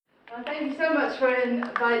Thank you so much for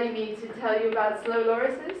inviting me to tell you about slow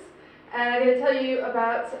lorises. And I'm going to tell you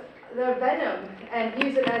about their venom and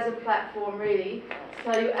use it as a platform, really, to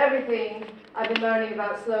tell you everything I've been learning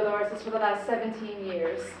about slow lorises for the last 17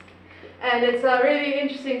 years. And it's really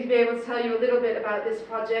interesting to be able to tell you a little bit about this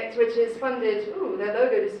project, which is funded, their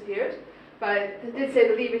logo disappeared, but it did say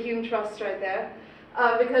the Leverhulme Trust right there,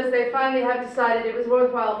 because they finally have decided it was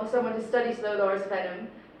worthwhile for someone to study slow loris venom.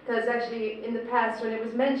 Because actually, in the past, when it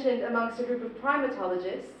was mentioned amongst a group of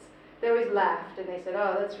primatologists, they always laughed and they said,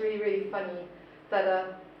 oh, that's really, really funny that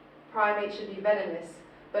a primate should be venomous.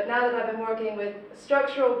 But now that I've been working with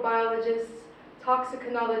structural biologists,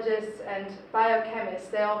 toxiconologists, and biochemists,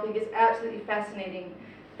 they all think it's absolutely fascinating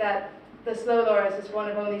that the slow loris is one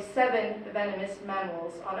of only 7 venomous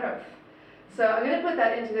mammals on Earth. So I'm going to put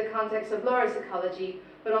that into the context of loris ecology,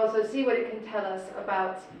 but also see what it can tell us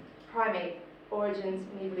about primate origins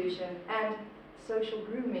and evolution, and social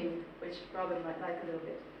grooming, which Robin might like a little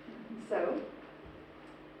bit. So,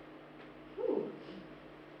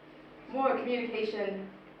 more communication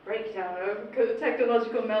breakdown or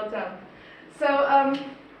technological meltdown. So,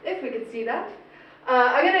 if we could see that.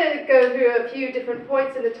 I'm going to go through a few different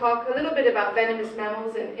points in the talk, a little bit about venomous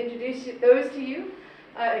mammals and introduce those to you,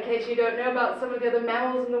 in case you don't know about some of the other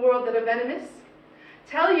mammals in the world that are venomous.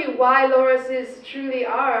 Tell you why lorises truly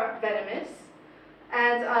are venomous,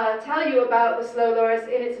 and tell you about the slow loris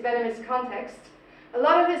in its venomous context. A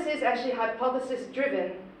lot of this is actually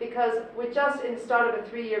hypothesis-driven, because we're just in the start of a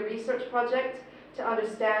 3-year research project to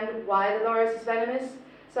understand why the loris is venomous.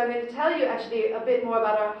 So I'm going to tell you actually a bit more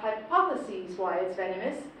about our hypotheses why it's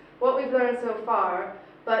venomous, what we've learned so far,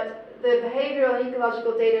 but the behavioral and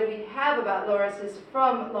ecological data we have about lorises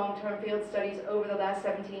from long-term field studies over the last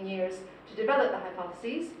 17 years to develop the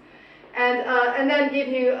hypotheses. And then give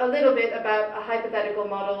you a little bit about a hypothetical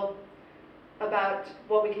model about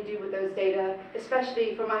what we could do with those data,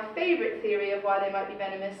 especially for my favorite theory of why they might be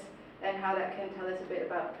venomous and how that can tell us a bit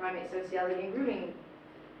about primate sociality and grooming.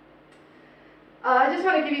 I just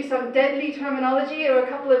want to give you some deadly terminology. We're a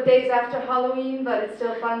couple of days after Halloween, but it's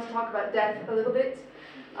still fun to talk about death a little bit.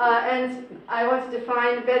 And I want to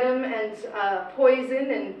define venom and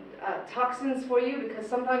poison and toxins for you, because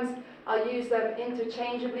sometimes I'll use them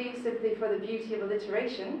interchangeably simply for the beauty of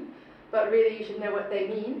alliteration, but really you should know what they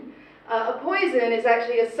mean. A poison is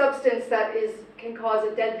actually a substance that can cause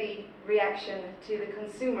a deadly reaction to the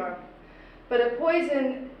consumer. But a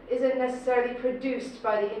poison isn't necessarily produced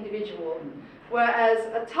by the individual, whereas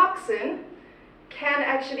a toxin can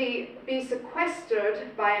actually be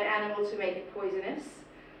sequestered by an animal to make it poisonous.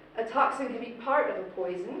 A toxin can be part of a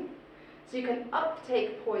poison, so you can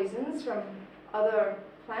uptake poisons from other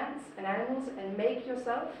plants and animals and make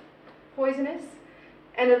yourself poisonous.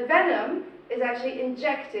 And a venom is actually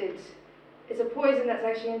injected. It's a poison that's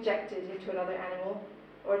actually injected into another animal,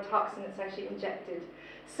 or a toxin that's actually injected.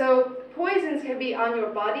 So poisons can be on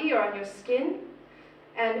your body or on your skin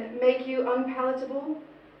and make you unpalatable,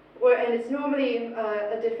 and it's normally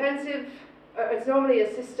it's normally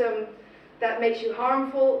a system that makes you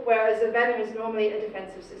harmful, whereas a venom is normally a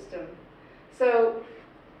defensive system. So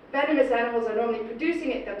venomous animals are normally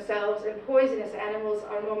producing it themselves, and poisonous animals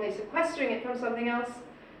are normally sequestering it from something else,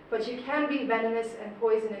 but you can be venomous and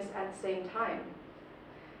poisonous at the same time.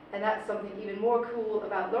 And that's something even more cool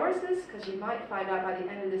about lorises, because you might find out by the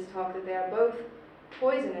end of this talk that they are both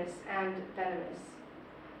poisonous and venomous,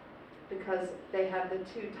 because they have the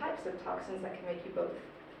 2 types of toxins that can make you both.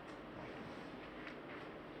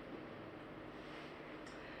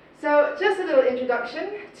 So just a little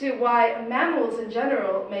introduction to why mammals in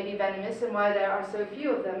general may be venomous and why there are so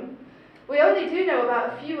few of them. We only do know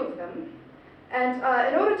about a few of them. And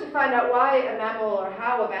in order to find out why a mammal or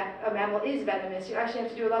how a mammal is venomous, you actually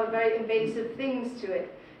have to do a lot of very invasive things to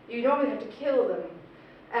it. You normally have to kill them.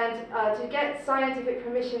 And to get scientific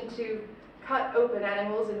permission to cut open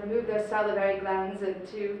animals and remove their salivary glands and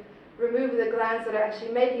to remove the glands that are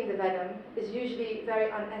actually making the venom is usually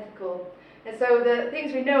very unethical. And so the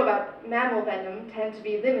things we know about mammal venom tend to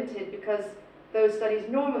be limited, because those studies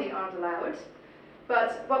normally aren't allowed.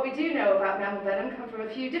 But what we do know about mammal venom come from a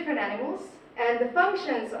few different animals, and the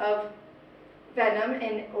functions of venom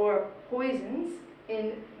or poisons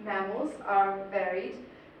in mammals are varied.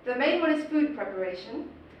 The main one is food preparation,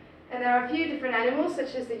 and there are a few different animals,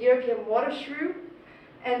 such as the European water shrew,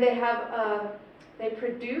 and they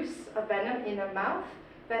produce a venom in their mouth.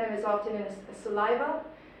 Venom is often in a saliva,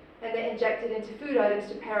 and they inject it into food items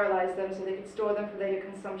to paralyze them so they can store them for later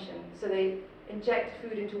consumption. So they inject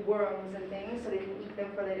food into worms and things so they can eat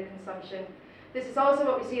them for later consumption. This is also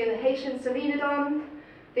what we see in the Haitian Solenodon.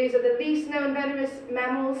 These are the least known venomous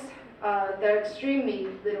mammals They're extremely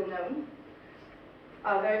little known.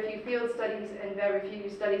 Very few field studies and very few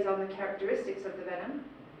studies on the characteristics of the venom.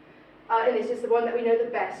 And this is the one that we know the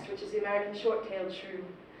best, which is the American short-tailed shrew.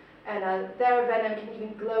 And their venom can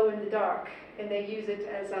even glow in the dark, and they use it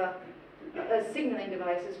as a signaling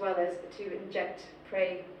device as well as to inject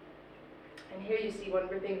prey. And here you see one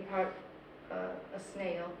ripping apart a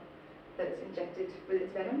snail that is injected with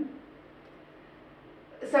its venom.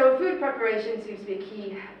 So food preparation seems to be a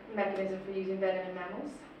key mechanism for using venom in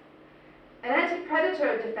mammals. An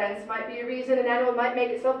anti-predator defense might be a reason an animal might make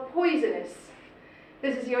itself poisonous.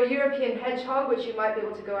 This is your European hedgehog, which you might be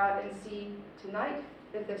able to go out and see tonight,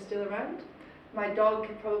 if they're still around. My dog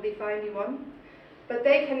can probably find you one. But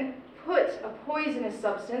they can put a poisonous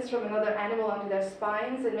substance from another animal onto their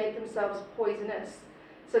spines and make themselves poisonous.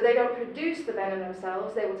 So they don't produce the venom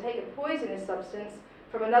themselves, they will take a poisonous substance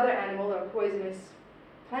from another animal or a poisonous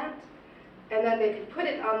plant, and then they can put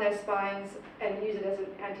it on their spines and use it as an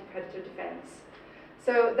anti-predator defense.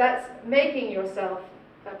 So that's making yourself,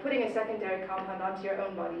 putting a secondary compound onto your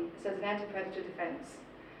own body as an anti-predator defense.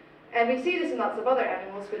 And we see this in lots of other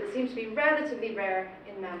animals, but it seems to be relatively rare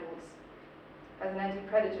in mammals. As an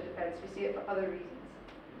anti-predator defense, we see it for other reasons.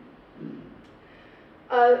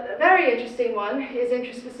 A very interesting one is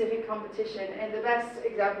intraspecific competition, and the best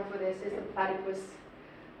example for this is the platypus.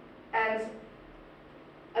 And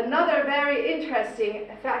another very interesting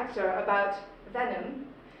factor about venom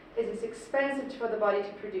is it's expensive for the body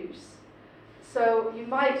to produce. So you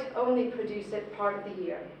might only produce it part of the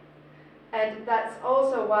year. And that's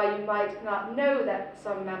also why you might not know that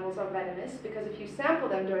some mammals are venomous, because if you sample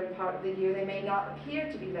them during part of the year, they may not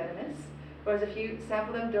appear to be venomous, whereas if you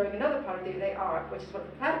sample them during another part of the year, they are, which is what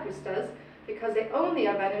the platypus does, because they only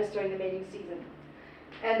are venomous during the mating season.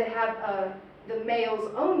 And they have, the males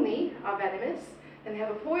only are venomous, and they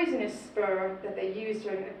have a poisonous spur that they use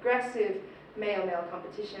during aggressive male-male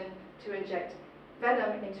competition to inject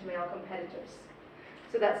venom into male competitors.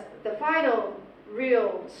 So that's the final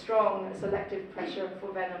real strong selective pressure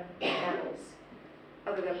for venom in mammals,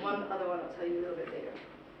 other than one other one I'll tell you a little bit later.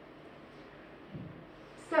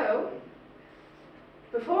 So,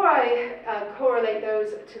 before I correlate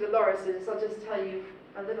those to the lorises, I'll just tell you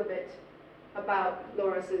a little bit about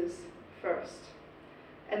lorises first.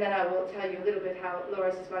 And then I will tell you a little bit how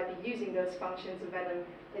lorises might be using those functions of venom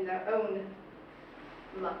in their own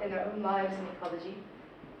lives and ecology.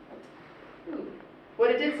 Ooh. What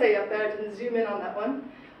it did say up there, I didn't zoom in on that one.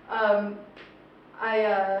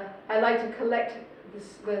 I like to collect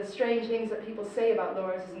the strange things that people say about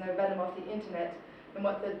lorises and their venom off the internet. And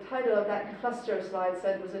what the title of that cluster slide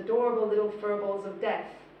said was Adorable Little Furballs of Death.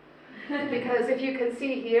 Because if you can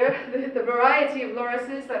see here, the variety of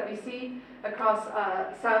lorises that we see across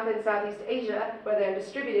South and Southeast Asia, where they're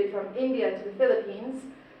distributed from India to the Philippines,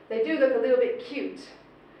 they do look a little bit cute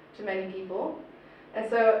to many people. And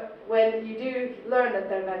so when you do learn that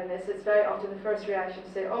they're venomous, it's very often the first reaction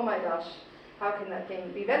to say, oh my gosh, how can that thing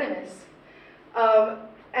be venomous?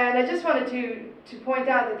 And I just wanted to point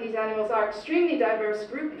out that these animals are an extremely diverse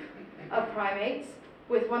group of primates,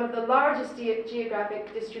 with one of the largest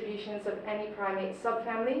geographic distributions of any primate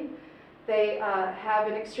subfamily. They have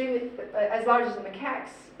an extremely, as large as the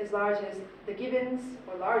macaques, as large as the gibbons,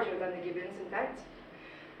 or larger than the gibbons, in fact.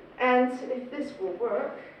 And if this will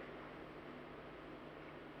work,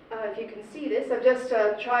 if you can see this, I've just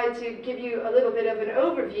tried to give you a little bit of an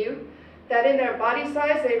overview that in their body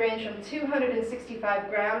size, they range from 265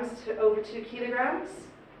 grams to over 2 kilograms.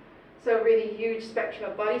 So a really huge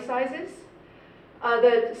spectrum of body sizes.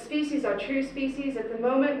 The species are true species. At the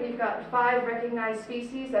moment, we've got 5 recognized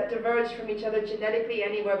species that diverged from each other genetically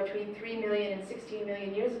anywhere between 3 million and 16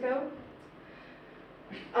 million years ago.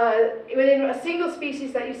 Within a single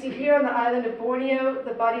species that you see here on the island of Borneo,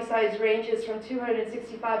 the body size ranges from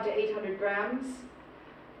 265 to 800 grams,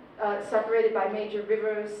 separated by major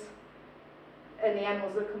rivers, and the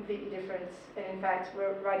animals look completely different. And in fact,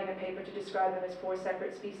 we're writing a paper to describe them as 4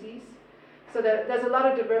 separate species. So there's a lot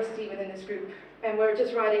of diversity within this group, and we're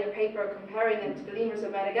just writing a paper comparing them to the lemurs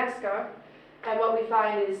of Madagascar. And what we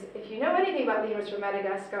find is, if you know anything about lemurs from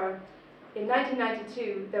Madagascar, in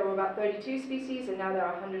 1992, there were about 32 species, and now there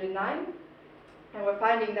are 109. And we're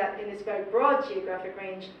finding that in this very broad geographic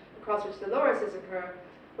range across which the lorises occur,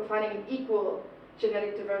 we're finding an equal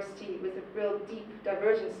genetic diversity with a real deep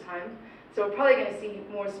divergence time. So we're probably going to see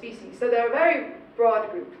more species. So they're a very broad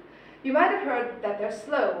group. You might have heard that they're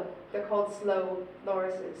slow. They're called slow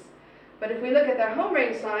lorises. But if we look at their home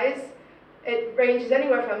range size, it ranges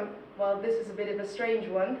anywhere from, well, this is a bit of a strange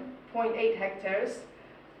one, 0.8 hectares,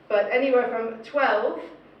 but anywhere from 12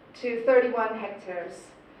 to 31 hectares.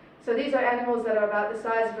 So these are animals that are about the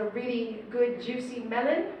size of a really good juicy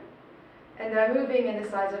melon, and they're moving in the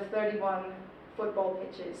size of 31 football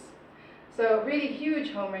pitches. So really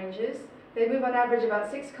huge home ranges. They move on average about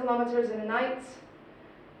 6 kilometers in a night,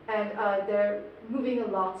 and they're moving a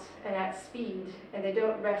lot and at speed, and they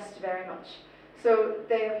don't rest very much. So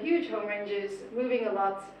they have huge home ranges, moving a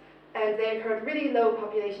lot, and they occur at really low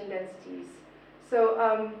population densities.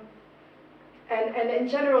 So, and in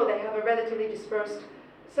general, they have a relatively dispersed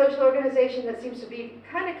social organization that seems to be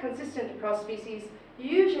kind of consistent across species,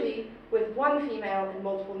 usually with one female and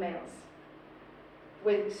multiple males,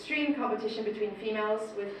 with extreme competition between females,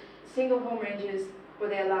 with single home ranges where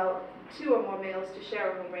they allow 2 or more males to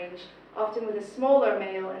share a home range, often with a smaller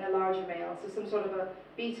male and a larger male, so some sort of a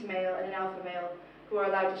beta male and an alpha male who are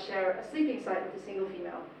allowed to share a sleeping site with a single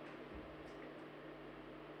female.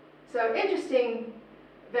 So interesting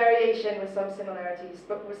variation with some similarities,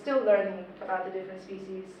 but we're still learning about the different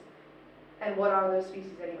species and what are those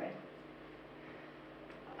species anyway.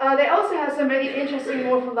 They also have some really interesting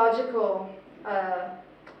morphological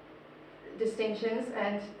distinctions,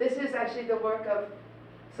 and this is actually the work of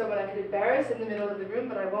someone I could embarrass in the middle of the room,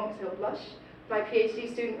 but I won't, he'll blush. My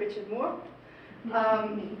PhD student, Richard Moore.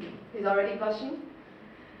 He's already blushing.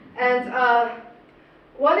 And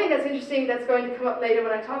one thing that's interesting that's going to come up later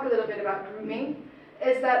when I talk a little bit about grooming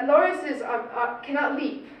is that lorises cannot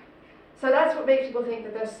leap. So that's what makes people think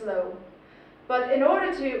that they're slow. But in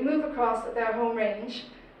order to move across their home range,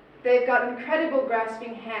 they've got incredible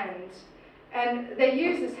grasping hands. And they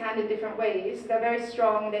use this hand in different ways. They're very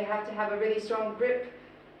strong. They have to have a really strong grip.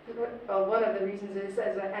 Well, one of the reasons is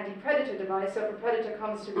as an anti-predator device. So if a predator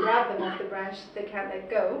comes to grab them off the branch, they can't let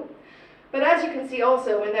go. But as you can see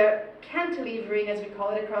also, when they're cantilevering, as we call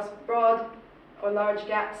it, across broad or large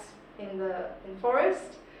gaps in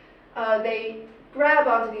forest, they grab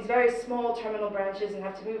onto these very small terminal branches and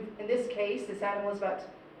have to move. In this case, this animal is about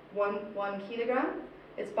one kilogram.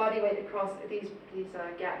 Its body weight across these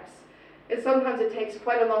gaps. And sometimes it takes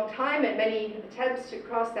quite a long time and many attempts to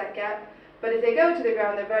cross that gap. But if they go to the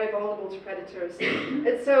ground, they're very vulnerable to predators.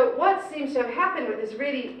 And so what seems to have happened with this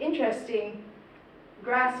really interesting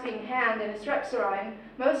grasping hand in a strepsirrhine,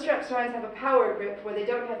 most strepsirrhines have a power grip where they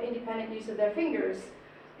don't have independent use of their fingers.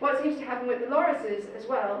 What seems to happen with the lorises as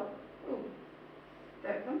well,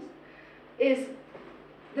 there it comes, is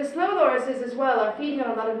the slow lorises as well are feeding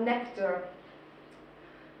on a lot of nectar.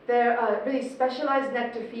 They're really specialized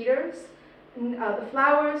nectar feeders. The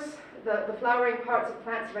flowers, the flowering parts of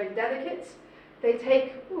plants are very delicate. They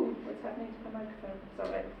take, what's happening to the microphone? It's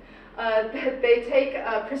all right. They take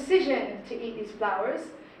precision to eat these flowers.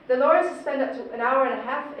 The lorises spend up to an hour and a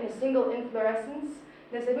half in a single inflorescence.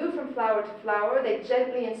 And as they move from flower to flower, they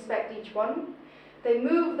gently inspect each one. They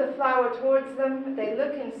move the flower towards them, they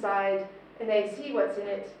look inside, and they see what's in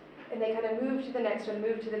it, and they kind of move to the next one,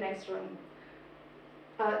 move to the next one.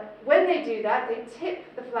 When they do that, they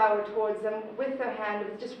tip the flower towards them with their hand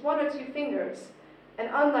with just 1 or 2 fingers. And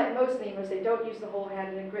unlike most lemurs, they don't use the whole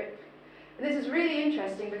hand in a grip. And this is really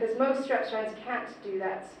interesting because most strepsirrhines can't do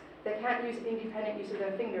that. They can't use independent use of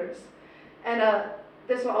their fingers. And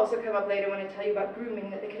this will also come up later when I tell you about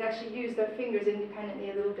grooming, that they can actually use their fingers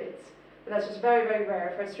independently a little bit. But that's just very, very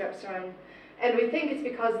rare for a strepsirrhine. And we think it's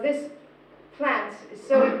because this plant is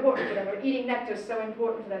so important for them, or eating nectar is so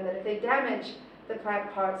important for them, that if they damage the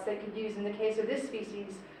plant parts, they could use, in the case of this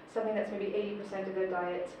species, something that's maybe 80% of their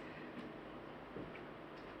diet.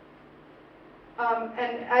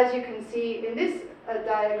 And as you can see in this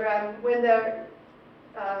diagram, when they're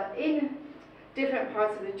in different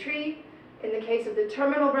parts of the tree, in the case of the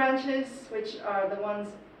terminal branches, which are the ones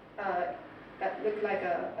that look like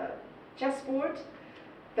a chessboard,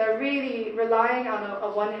 they're really relying on a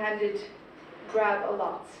one-handed grab a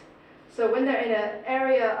lot. So when they're in an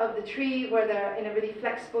area of the tree where they're in a really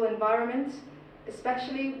flexible environment,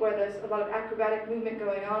 especially where there's a lot of acrobatic movement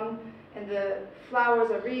going on and the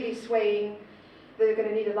flowers are really swaying, they're going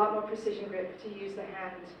to need a lot more precision grip to use the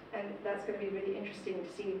hand. And that's going to be really interesting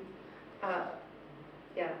to see how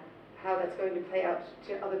that's going to play out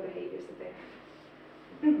to other behaviors that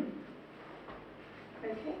they have.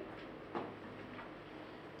 Okay.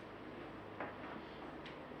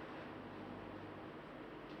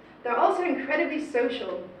 They're also incredibly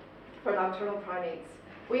social for nocturnal primates.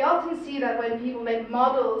 We often see that when people make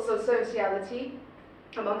models of sociality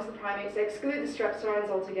amongst the primates, they exclude the strepsirrhines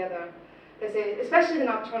altogether. They say, especially the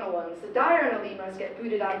nocturnal ones. The diurnal lemurs get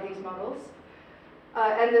booted out of these models,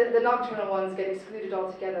 and the nocturnal ones get excluded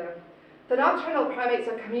altogether. The nocturnal primates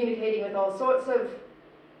are communicating with all sorts of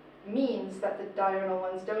means that the diurnal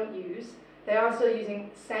ones don't use. They are still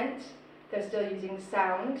using scent. they're still using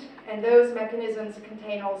sound, and those mechanisms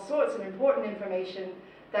contain all sorts of important information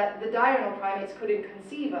that the diurnal primates couldn't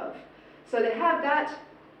conceive of. So they have that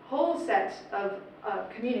whole set of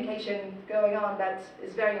communication going on that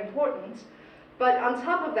is very important. But on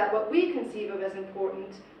top of that, what we conceive of as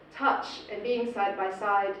important, touch and being side by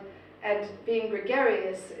side and being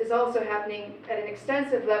gregarious, is also happening at an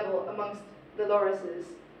extensive level amongst the lorises.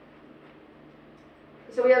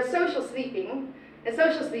 So we have social sleeping, and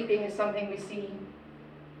social sleeping is something we see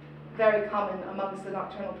very common amongst the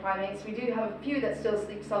nocturnal primates. We do have a few that still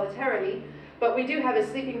sleep solitarily, but we do have a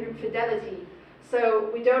sleeping group fidelity. So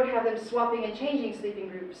we don't have them swapping and changing sleeping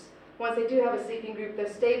groups. Once they do have a sleeping group,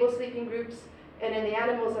 they're stable sleeping groups, and in the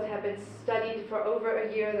animals that have been studied for over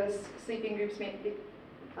a year, those sleeping groups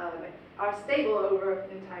are stable over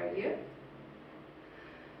an entire year.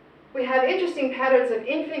 We have interesting patterns of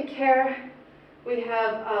infant care. We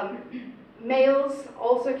have males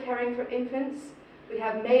also caring for infants. We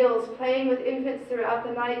have males playing with infants throughout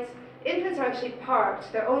the night. Infants are actually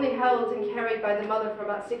parked. They're only held and carried by the mother for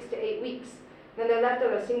about 6 to 8 weeks. Then they're left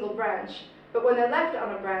on a single branch. But when they're left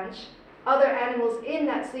on a branch, other animals in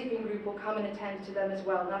that sleeping group will come and attend to them as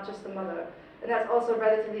well, not just the mother. And that's also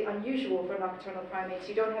relatively unusual for nocturnal primates.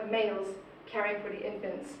 You don't have males caring for the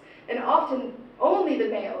infants. And often only the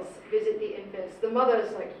males visit the infants. The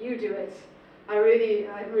mother's like, you do it. I really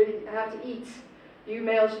have to eat. You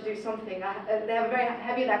males should do something. They have a very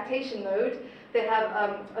heavy lactation load. They have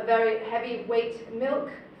a very heavy weight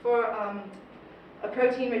milk for a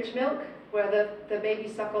protein-rich milk, where the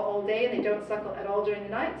babies suckle all day and they don't suckle at all during the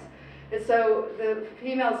night. And so the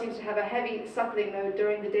female seems to have a heavy suckling load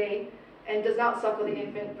during the day and does not suckle the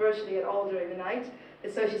infant virtually at all during the night.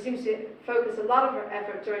 And so she seems to focus a lot of her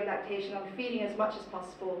effort during lactation on feeding as much as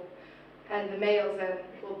possible. And the males then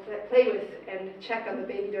will play with and check on the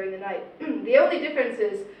baby during the night. The only difference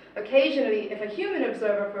is occasionally if a human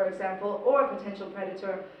observer, for example, or a potential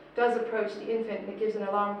predator does approach the infant and it gives an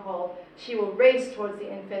alarm call, she will race towards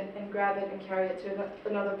the infant and grab it and carry it to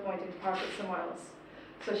another point and park it somewhere else.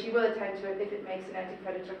 So she will attend to it if it makes an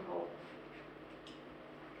anti-predator call.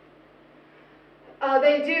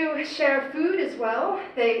 They do share food as well.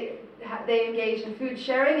 They engage in food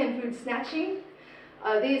sharing and food snatching.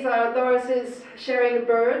 These are lorises sharing a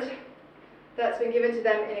bird that's been given to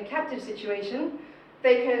them in a captive situation.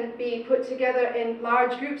 They can be put together in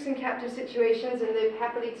large groups in captive situations and live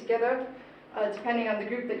happily together, depending on the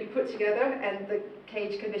group that you put together and the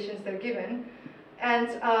cage conditions they're given.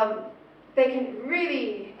 And they can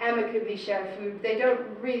really amicably share food. They don't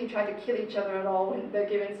really try to kill each other at all when they're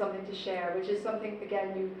given something to share, which is something,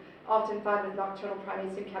 again, you often find with nocturnal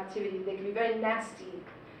primates in captivity. They can be very nasty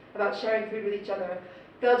about sharing food with each other.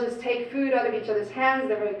 They'll just take food out of each other's hands.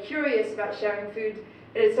 They're very curious about sharing food.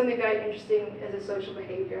 It is something very interesting as a social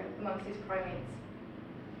behavior amongst these primates.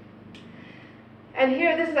 And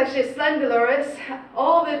here, this is actually a slender loris.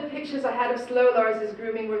 All the pictures I had of slow lorises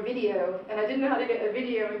grooming were video, and I didn't know how to get a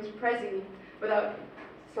video into Prezi without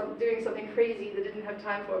doing something crazy that I didn't have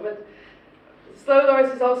time for. But slow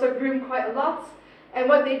lorises also groom quite a lot. And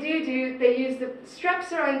what they do, they use the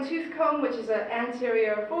strepsirrhine tooth comb, which is an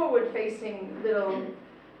anterior forward-facing little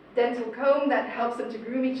dental comb that helps them to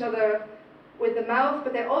groom each other with the mouth,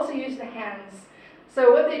 but they also use the hands.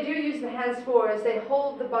 So what they do use the hands for is they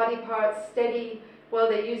hold the body parts steady while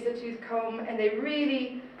they use the tooth comb, and they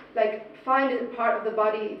really find a part of the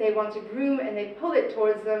body they want to groom, and they pull it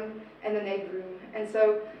towards them, and then they groom. And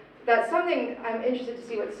so that's something I'm interested to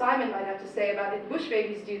see what Simon might have to say about if bush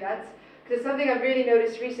babies do that, because it's something I've really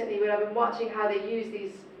noticed recently when I've been watching how they use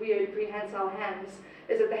these weird prehensile hands,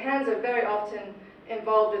 is that the hands are very often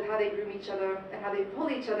involved with how they groom each other and how they pull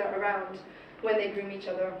each other around when they groom each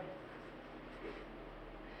other.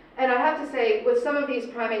 And I have to say, with some of these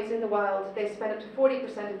primates in the wild, they spend up to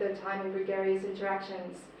 40% of their time in gregarious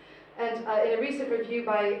interactions. And in a recent review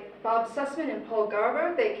by Bob Sussman and Paul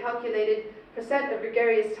Garber, they calculated percent of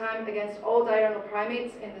gregarious time against all diurnal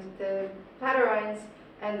primates in the platyrrhines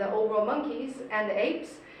and the old world monkeys and the apes,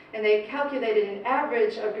 and they calculated an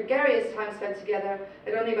average of gregarious time spent together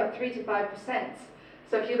at only about 3 to 5%.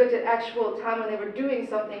 So if you looked at actual time when they were doing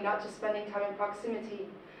something, not just spending time in proximity.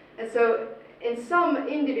 And so in some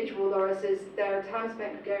individual lorises, their time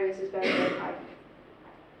spent gregarious is very, very high.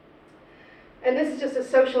 And this is just a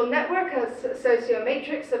social network, a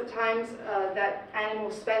sociomatrix of times that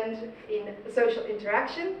animals spend in social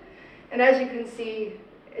interaction. And as you can see,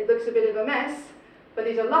 it looks a bit of a mess, but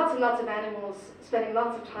these are lots and lots of animals spending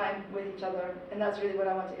lots of time with each other. And that's really what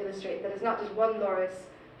I want to illustrate, that it's not just one loris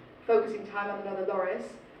focusing time on another loris.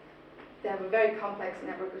 They have a very complex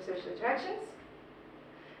network of social interactions.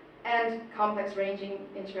 and complex ranging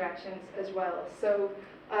interactions as well. So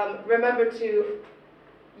remember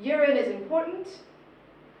urine is important,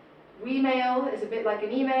 we-mail is a bit like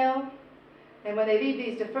an email, and when they leave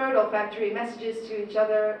these deferred olfactory messages to each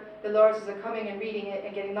other, the lorises are coming and reading it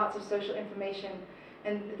and getting lots of social information,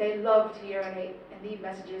 and they love to urinate and leave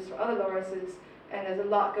messages for other lorises, and there's a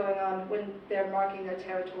lot going on when they're marking their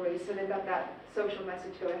territories, so they've got that social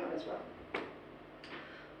message going on as well.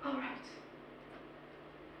 All right.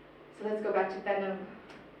 So let's go back to venom.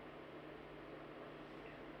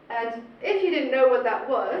 And if you didn't know what that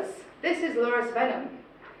was, this is loris venom.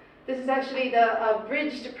 This is actually the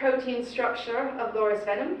abridged protein structure of loris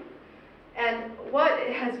venom. And what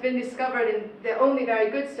has been discovered in the only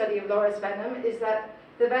very good study of loris venom is that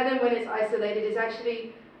the venom, when it's isolated, is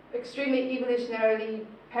actually extremely evolutionarily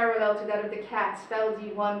parallel to that of the cat's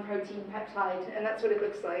FeLD1 protein peptide, and that's what it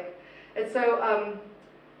looks like. And so,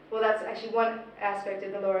 well, that's actually one aspect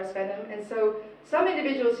of the loris venom. And so some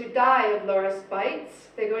individuals who die of loris bites,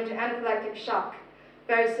 they go into anaphylactic shock,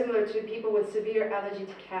 very similar to people with severe allergy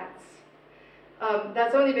to cats.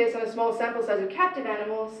 That's only based on a small sample size of captive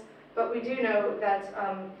animals, but we do know that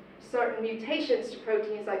certain mutations to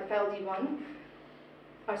proteins like FeLD1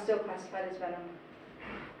 are still classified as venom.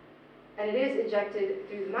 And it is injected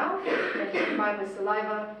through the mouth, and combined with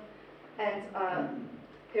saliva, and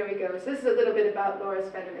here we go. So this is a little bit about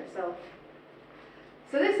loris venom itself.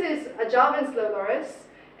 So this is a Javan slow loris,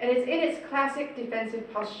 and it's in its classic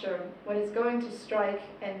defensive posture when it's going to strike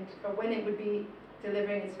or when it would be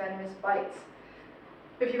delivering its venomous bites.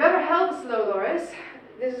 If you've ever held a slow loris,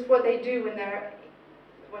 this is what they do when they're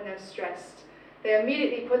stressed. They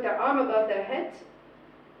immediately put their arm above their head,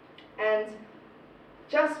 and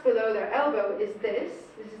just below their elbow is this.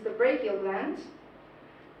 This is the brachial gland,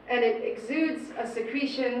 and it exudes a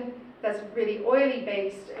secretion that's really oily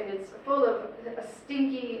based, and it's full of a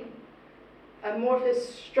stinky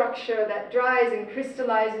amorphous structure that dries and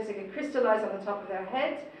crystallizes. It can crystallize on the top of their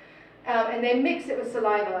head, and they mix it with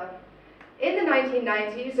saliva. In the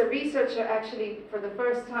 1990s, a researcher actually, for the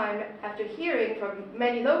first time, after hearing from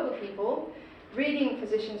many local people, reading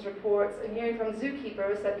physicians' reports and hearing from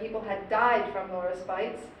zookeepers that people had died from loris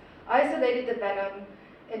bites, isolated the venom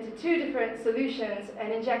into 2 different solutions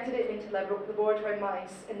and injected it into laboratory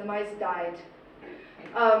mice, and the mice died.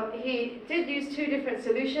 He did use 2 different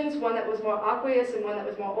solutions, one that was more aqueous and one that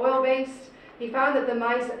was more oil-based. He found that the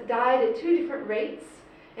mice died at 2 different rates,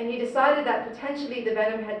 and he decided that potentially the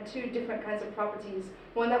venom had 2 different kinds of properties,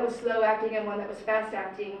 one that was slow-acting and one that was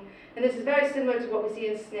fast-acting. And this is very similar to what we see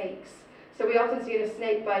in snakes. So we often see in a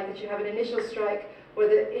snake bite that you have an initial strike where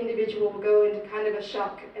the individual will go into kind of a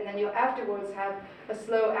shock, and then you'll afterwards have a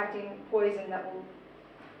slow-acting poison that will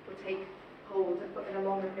take hold in a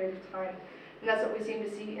longer period of time. And that's what we seem to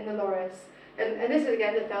see in the loris. And this is,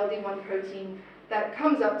 again, the FeLD1 protein that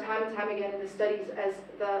comes up time and time again in the studies as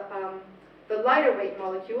the lighter weight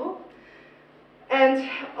molecule. And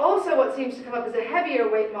also what seems to come up as a heavier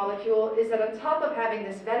weight molecule is that on top of having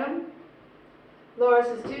this venom,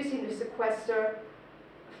 lorises do seem to sequester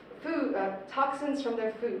toxins from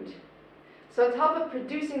their food. So on top of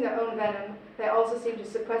producing their own venom, they also seem to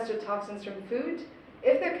sequester toxins from food.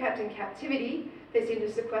 If they're kept in captivity, they seem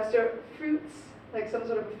to sequester fruits, like some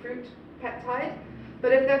sort of a fruit peptide.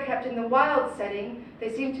 But if they're kept in the wild setting,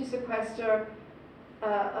 they seem to sequester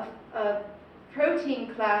a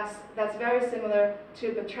protein class that's very similar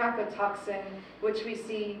to batrachotoxin, which we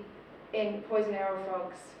see in poison arrow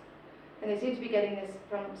frogs. And they seem to be getting this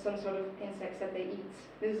from some sort of insects that they eat.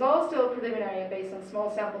 This is all still preliminary and based on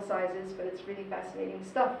small sample sizes, but it's really fascinating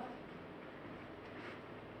stuff.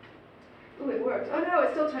 Ooh, it worked. Oh no,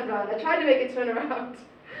 it still turned on. I tried to make it turn around.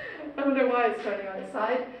 I don't know why it's turning on its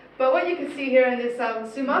side. But what you can see here in this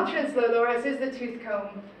Sumatran slow loris is the tooth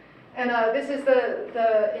comb. And this is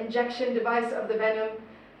the injection device of the venom.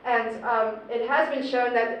 And it has been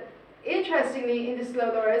shown that, interestingly, in the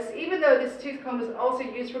slow loris, even though this tooth comb is also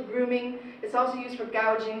used for grooming, it's also used for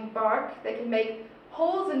gouging bark. They can make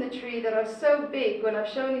holes in the tree that are so big. When I've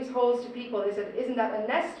shown these holes to people, they said, "Isn't that a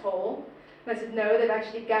nest hole?" And I said, "No, they've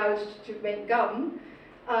actually gouged to make gum."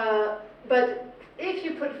 But if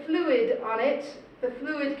you put fluid on it, the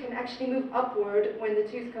fluid can actually move upward when the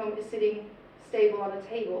tooth comb is sitting stable on a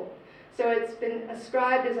table. So it's been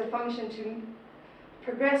ascribed as a function to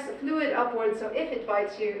progress the fluid upward, so if it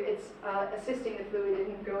bites you, it's assisting the fluid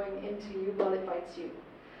in going into you while it bites you.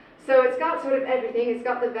 So it's got sort of everything. It's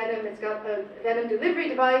got the venom, it's got a venom delivery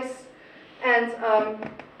device, and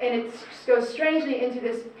it goes strangely into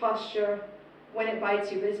this posture when it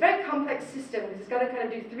bites you. But it's a very complex system because it's got to kind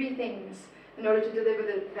of do 3 things in order to deliver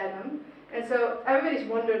the venom. And so everybody's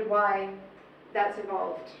wondered why that's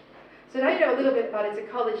evolved. So now you know a little bit about its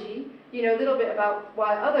ecology, you know a little bit about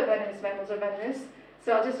why other venomous mammals are venomous.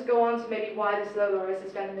 So I'll just go on to maybe why the slow loris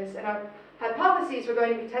is venomous. And our hypotheses we're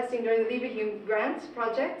going to be testing during the Lieberhume grant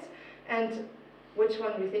project, and which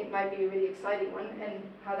one we think might be a really exciting one, and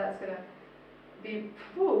how that's going to be,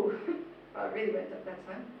 whew, I really went up that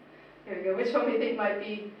time. Here we go, which one we think might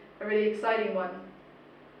be a really exciting one.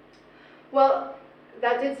 Well,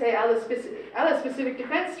 that did say allospecific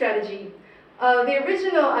defense strategy. The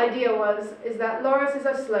original idea is that lorises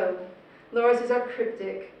are slow, lorises are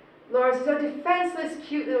cryptic, lorises are defenseless,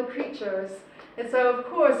 cute little creatures. And so, of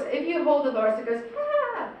course, if you hold a loris, it goes,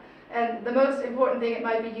 ah! And the most important thing it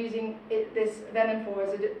might be using this venom for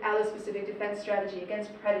is an allospecific defense strategy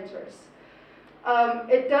against predators.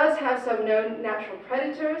 It does have some known natural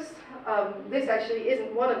predators. This actually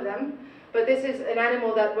isn't one of them, but this is an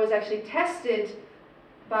animal that was actually tested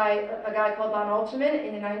by a guy called von Alterman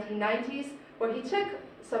in the 1990s, where he took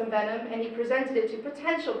some venom and he presented it to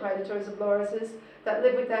potential predators of lorises that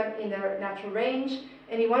live with them in their natural range,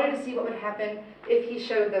 and he wanted to see what would happen if he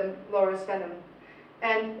showed them loris venom.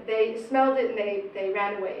 And they smelled it and they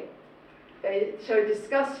ran away. They showed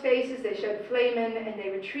disgust faces, they showed flamen, and they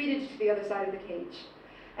retreated to the other side of the cage.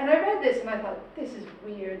 And I read this and I thought, this is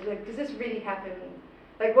weird. Like, does this really happen?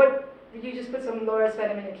 Like, what, you just put some loris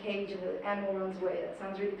venom in a cage and the animal runs away? That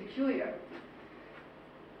sounds really peculiar.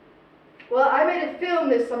 Well, I made a film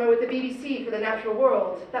this summer with the BBC for The Natural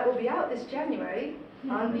World. That will be out this January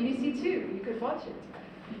on BBC Two. You could watch it.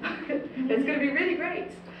 It's going to be really great.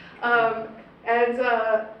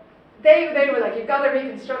 They were like, you've got to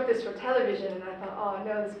reconstruct this for television. And I thought, oh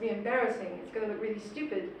no, this will be embarrassing. It's going to look really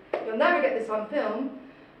stupid. You'll never get this on film.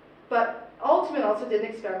 But Altman also did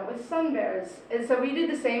an experiment with sun bears. And so we did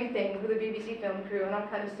the same thing with the BBC film crew, and I'm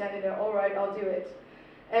kind of standing there, all right, I'll do it.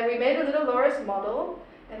 And we made a little loris model,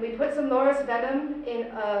 and we put some loris venom in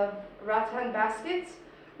a rattan basket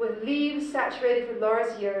with leaves saturated with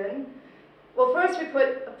loris urine. Well, first we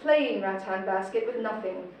put a plain rattan basket with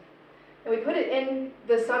nothing. And we put it in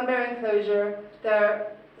the sun bear enclosure.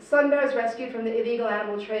 They're sun bears rescued from the illegal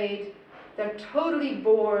animal trade. They're totally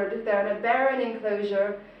bored. They're in a barren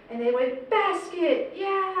enclosure. And they went, basket,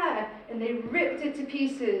 yeah! And they ripped it to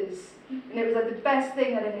pieces. And it was like the best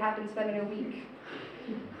thing that had happened to them in a week.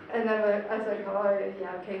 And then I was like, oh,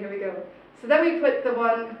 yeah, okay, here we go. So then we put the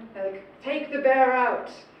one, like, take the bear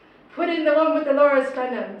out. Put in the one with the loris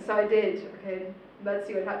venom. So I did. Okay, let's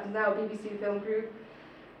see what happens now, BBC film crew.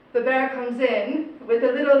 The bear comes in with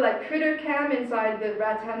a little, like, critter cam inside the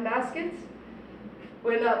rattan basket.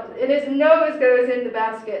 Went up, and his nose goes in the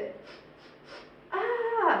basket.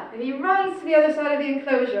 Ah! And he runs to the other side of the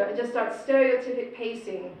enclosure and just starts stereotypic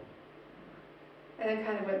pacing. And then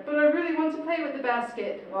kind of went, but I really want to play with the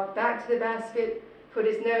basket. Walked back to the basket, put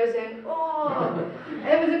his nose in. Oh! And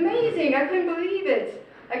it was amazing. I couldn't believe it.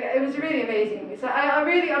 Like, it was really amazing. So I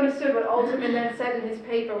really understood what Alterman then said in his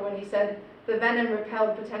paper when he said the venom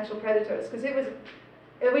repelled potential predators. Because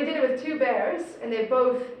we did it with two bears, and they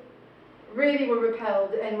both really were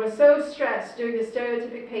repelled and were so stressed doing the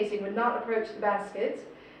stereotypic pacing, would not approach the basket.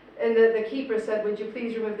 And the keeper said, would you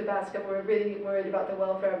please remove the basket? We're really worried about the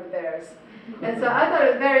welfare of the bears. And so I thought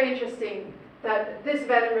it was very interesting that this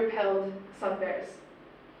venom repelled sun bears.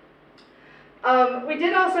 We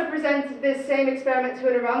did also present this same experiment to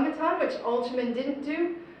an orangutan, which Alterman didn't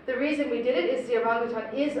do. The reason we did it is the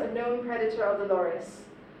orangutan is a known predator of the loris.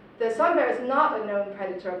 The sun bear is not a known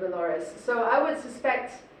predator of the loris. So I would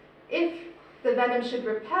suspect if the venom should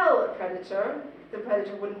repel a predator, the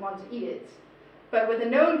predator wouldn't want to eat it. But with a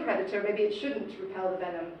known predator, maybe it shouldn't repel the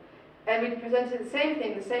venom. And we presented the same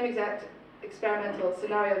thing, the same exact experimental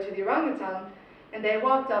scenario to the orangutan, and they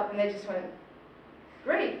walked up and they just went,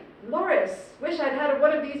 great, loris, wish I'd had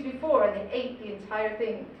one of these before, and they ate the entire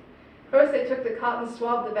thing. First they took the cotton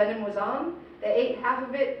swab the venom was on, they ate half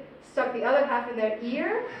of it, stuck the other half in their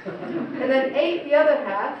ear, and then ate the other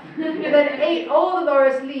half, and then ate all the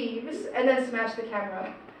loris leaves, and then smashed the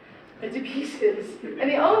camera into pieces. And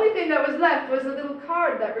the only thing that was left was a little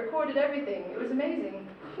card that recorded everything. It was amazing.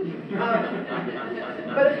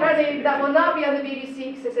 But apparently that will not be on the BBC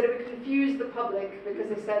because they said it would confuse the public, because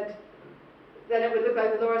they said then it would look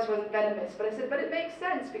like the loris wasn't venomous. But I said, but it makes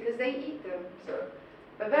sense because they eat them. So,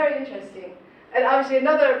 but very interesting. And obviously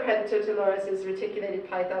another predator to loris is reticulated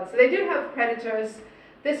python. So they do have predators.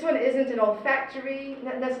 This one isn't an olfactory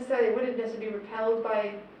necessarily. It wouldn't necessarily be repelled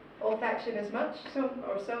by olfaction as much,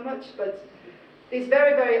 so much, but these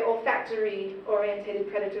very, very olfactory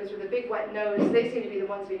orientated predators with a big wet nose, they seem to be the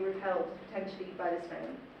ones being repelled potentially by this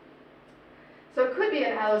venom. So it could be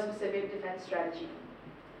an allospecific defense strategy.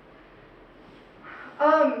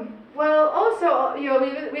 Well, also, we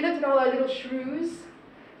looked at all our little shrews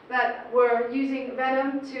that were using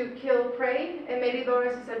venom to kill prey, and maybe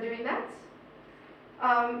lorises are doing that.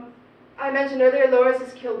 I mentioned earlier,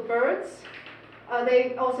 lorises kill birds.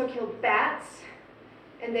 They also kill bats,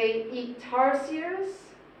 and they eat tarsiers,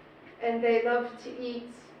 and they love to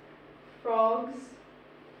eat frogs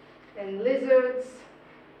and lizards.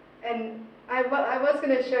 And I was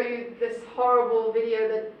going to show you this horrible video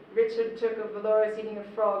that Richard took of a loris eating a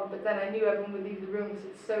frog, but then I knew everyone would leave the room because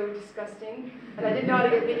it's so disgusting. And I didn't know how to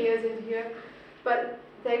get videos into here. But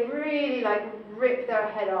they really rip their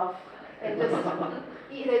head off and just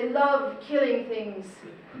they love killing things.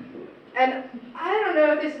 And I don't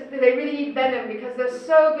know if they really eat venom because they're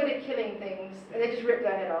so good at killing things and they just rip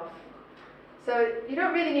their head off. So you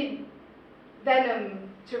don't really need venom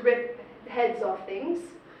to rip heads off things.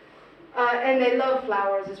 And they love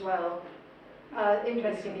flowers as well,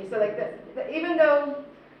 interestingly. So even though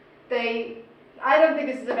I don't think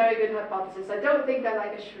this is a very good hypothesis. I don't think they're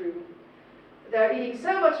like a shrew. They're eating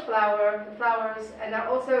so much flowers, and they're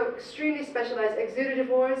also extremely specialized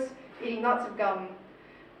exudativores, eating lots of gum.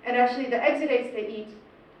 And actually the exudates they eat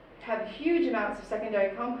have huge amounts of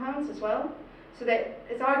secondary compounds as well. So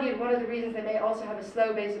it's argued one of the reasons they may also have a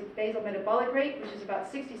slow basal metabolic rate, which is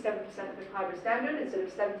about 67% of the Kleiber standard instead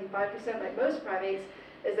of 75% like most primates,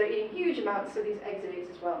 is they're eating huge amounts of these exudates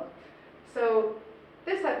as well. So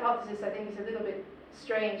this hypothesis, I think, is a little bit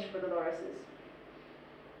strange for the lorises.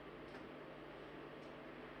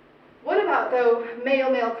 What about, though,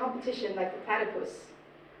 male-male competition like the platypus,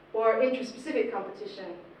 or interspecific competition,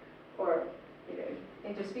 or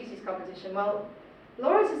interspecies competition? Well,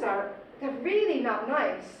 lorises they're really not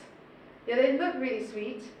nice. Yeah, they look really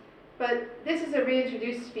sweet, but this is a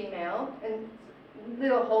reintroduced female, and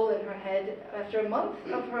little hole in her head after a month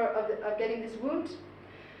of getting this wound,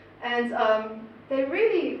 and they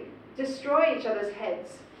really destroy each other's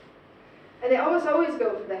heads, and they almost always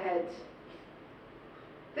go for the head.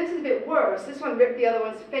 This is a bit worse. This one ripped the other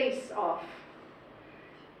one's face off.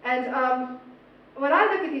 And when I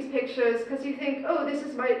look at these pictures, because you think, oh, this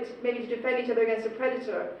is maybe to defend each other against a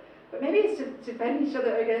predator, but maybe it's to defend each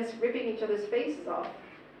other against ripping each other's faces off.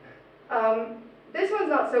 This one's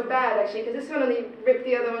not so bad, actually, because this one only ripped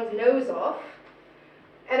the other one's nose off.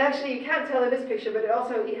 And actually, you can't tell in this picture, but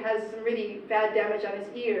it has some really bad damage on his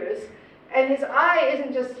ears. And his eye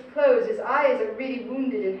isn't just closed, his eyes are really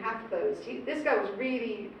wounded and half closed. This guy was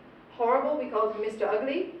really horrible. We called him Mr.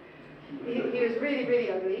 Ugly. He was really, really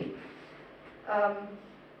ugly.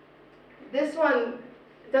 This one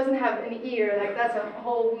doesn't have an ear, that's a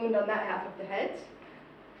whole wound on that half of the head.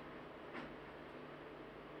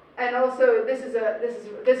 And also, this is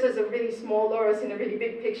a really small loris in a really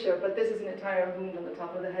big picture, but this is an entire wound on the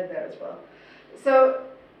top of the head there as well. So,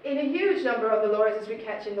 in a huge number of the lorises we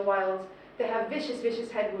catch in the wild, they have vicious, vicious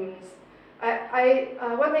head wounds.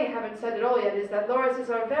 One thing I haven't said at all yet is that lorises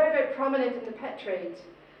are very, very prominent in the pet trade,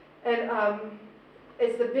 and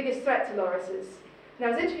it's the biggest threat to lorises. And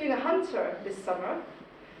I was interviewing a hunter this summer,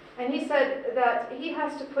 and he said that he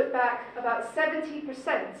has to put back about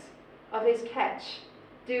 70% of his catch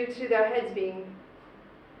due to their heads being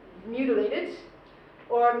mutilated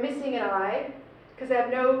or missing an eye because they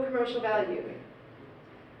have no commercial value.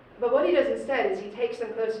 But what he does instead is he takes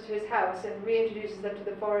them closer to his house and reintroduces them to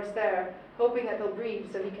the forest there, hoping that they'll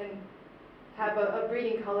breed so he can have a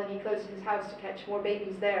breeding colony close to his house to catch more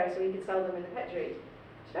babies there so he can sell them in the pet trade.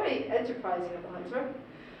 It's very enterprising of the hunter.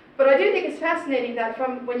 But I do think it's fascinating that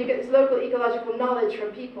when you get this local ecological knowledge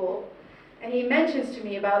from people, and he mentions to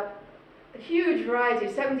me about a huge variety,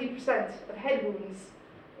 70% of head wounds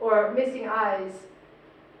or missing eyes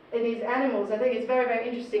in these animals. I think it's very, very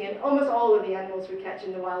interesting, and almost all of the animals we catch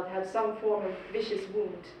in the wild have some form of vicious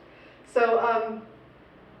wound. So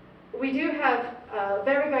we do have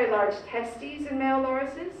very, very large testes in male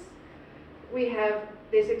lorises. We have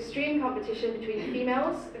this extreme competition between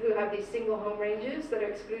females who have these single home ranges that are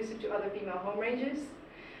exclusive to other female home ranges.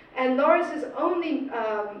 And lorises only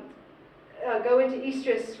go into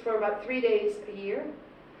estrus for about 3 days a year.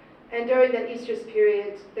 And during that estrus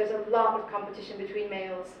period, there's a lot of competition between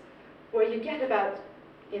males, where you get about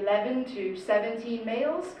 11 to 17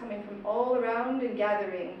 males coming from all around and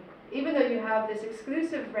gathering. Even though you have this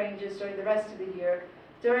exclusive ranges during the rest of the year,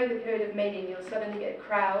 during the period of mating, you'll suddenly get a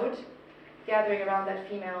crowd gathering around that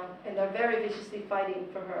female, and they're very viciously fighting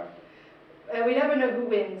for her. We never know who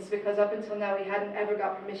wins, because up until now we hadn't ever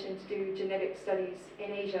got permission to do genetic studies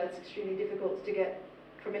in Asia. It's extremely difficult to get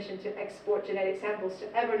permission to export genetic samples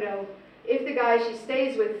to ever know if the guy she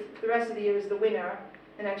stays with the rest of the year is the winner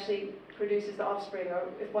and actually produces the offspring, or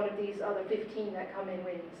if one of these other 15 that come in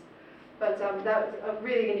wins. But that's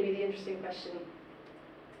really going to be the interesting question.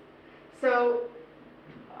 So,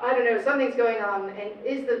 I don't know, something's going on, and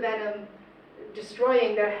is the venom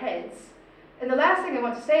destroying their heads? And the last thing I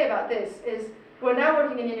want to say about this is we're now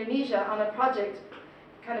working in Indonesia on a project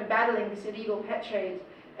kind of battling this illegal pet trade,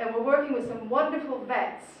 and we're working with some wonderful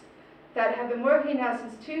vets that have been working now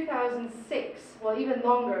since 2006, well even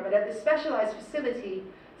longer, but at this specialized facility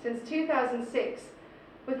since 2006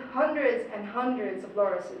 with hundreds and hundreds of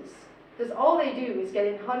lorises. Because all they do is get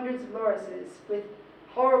in hundreds of lorises with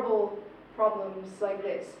horrible problems like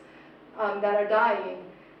this that are dying.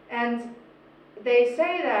 And they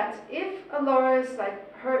say that if a loris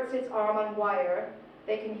hurts its arm on wire,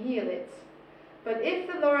 they can heal it. But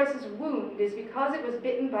if the loris's wound is because it was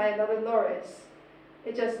bitten by another loris,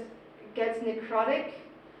 it just gets necrotic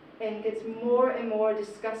and gets more and more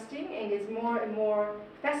disgusting and gets more and more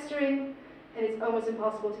festering, and it's almost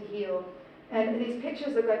impossible to heal. And these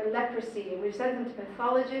pictures look like leprosy, and we've sent them to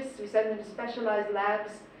pathologists, we sent them to specialized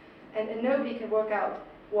labs, and nobody can work out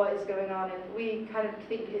what is going on. And we kind of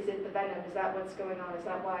think, is it the venom? Is that what's going on? Is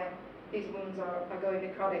that why these wounds are going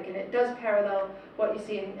necrotic? And it does parallel what you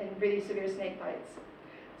see in really severe snake bites.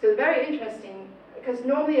 So very interesting, because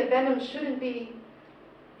normally a venom shouldn't be,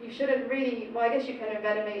 you shouldn't really, well, I guess you can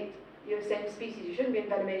envenomate your same species. You shouldn't be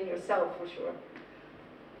envenomating yourself, for sure.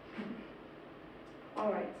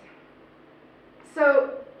 All right.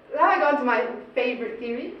 So now I go on to my favorite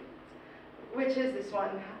theory, which is this one.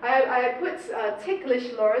 I put ticklish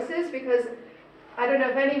lorises because I don't know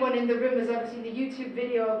if anyone in the room has ever seen the YouTube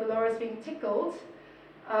video of the loris being tickled,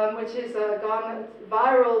 which has gone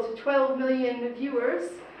viral to 12 million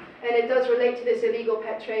viewers, and it does relate to this illegal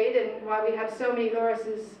pet trade and why we have so many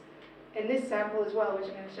lorises in this sample as well, which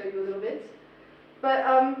I'm going to show you a little bit.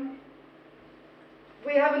 But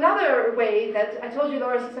we have another way that I told you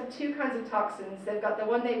lorises have two kinds of toxins. They've got the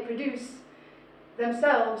one they produce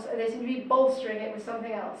themselves, and they seem to be bolstering it with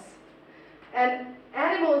something else. And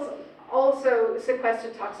animals also sequester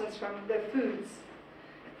toxins from their foods.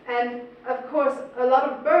 And of course, a lot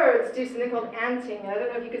of birds do something called anting. I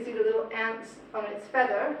don't know if you can see the little ants on its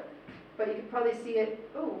feather, but you can probably see it.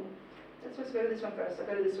 Oh, let's go to this one first. I'll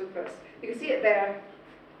go to this one first. You can see it there.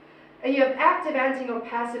 And you have active anting or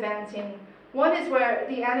passive anting. One is where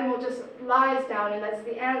the animal just lies down and lets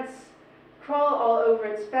the ants crawl all over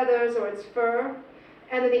its feathers or its fur,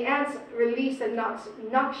 and then the ants release a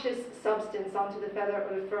noxious substance onto the feather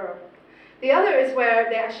or the fur. The other is where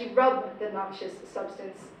they actually rub the noxious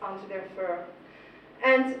substance onto their fur.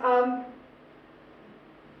 And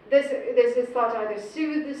this is thought to either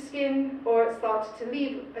soothe the skin, or it's thought to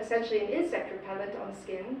leave essentially an insect repellent on the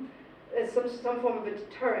skin as some form of a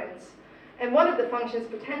deterrent. And one of the functions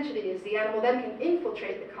potentially is the animal then can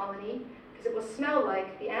infiltrate the colony because it will smell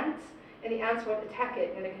like the ants, and the ants won't attack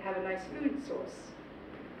it, and it can have a nice food source.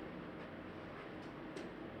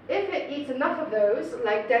 If it eats enough of those,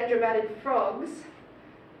 like dendromatid frogs,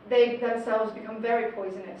 they themselves become very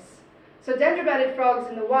poisonous. So dendromatid frogs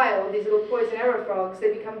in the wild, these little poison arrow frogs,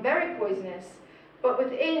 they become very poisonous. But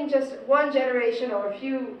within just one generation or a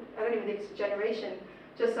few, I don't even think it's a generation,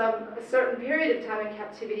 just a certain period of time in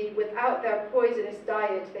captivity, without their poisonous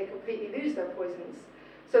diet, they completely lose their poisons.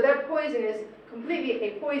 So their poison is completely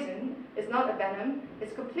a poison, it's not a venom,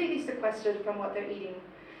 it's completely sequestered from what they're eating.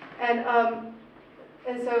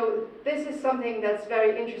 And so this is something that's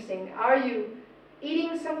very interesting. Are you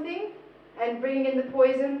eating something and bringing in the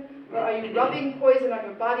poison, or are you rubbing poison on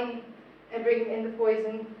your body and bringing in the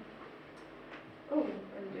poison? Oh,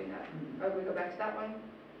 I'm doing that. Oh, we go back to that one.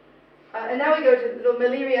 And now we go to little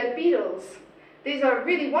Malariad beetles. These are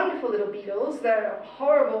really wonderful little beetles. They're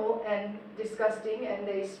horrible and disgusting, and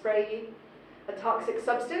they spray a toxic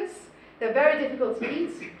substance. They're very difficult to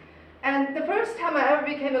eat. And the first time I ever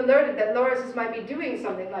became alerted that lorises might be doing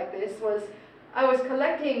something like this was I was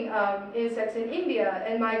collecting insects in India,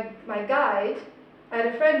 and my guide, I had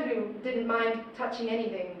a friend who didn't mind touching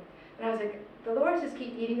anything. And I was like, the lorises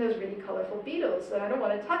keep eating those really colorful beetles, and I don't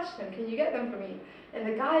want to touch them. Can you get them for me? And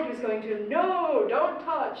the guide was going to, no, don't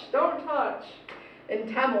touch,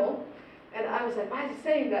 in Tamil. And I was like, why is he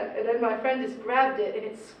saying that? And then my friend just grabbed it, and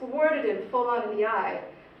it squirted him full on in the eye.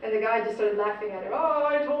 And the guy just started laughing at her. Oh,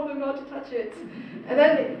 I told him not to touch it. And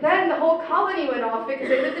then the whole colony went off because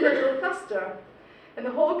they lived in a little cluster. And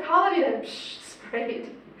the whole colony then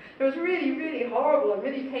sprayed. It was really, really horrible and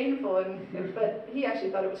really painful. But he actually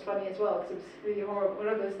thought it was funny as well, because it was really horrible. One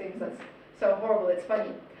of those things that's so horrible, it's funny.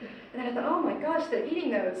 And then I thought, oh my gosh, they're eating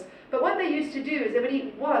those. But what they used to do is they would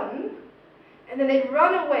eat one, and then they'd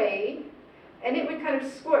run away, and it would kind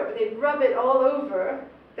of squirt, but they'd rub it all over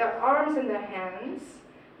their arms and their hands.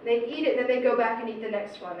 They'd eat it, and then they'd go back and eat the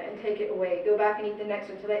next one and take it away, go back and eat the next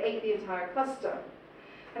one until they ate the entire cluster.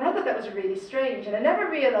 And I thought that was really strange, and I never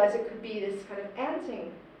realized it could be this kind of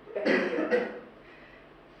anting behavior.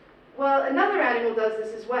 Well, another animal does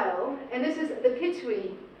this as well, and this is the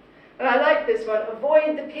pitui. And I like this one,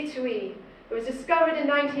 avoid the pitui. It was discovered in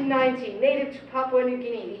 1990, native to Papua New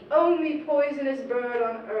Guinea, the only poisonous bird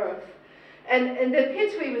on Earth. And the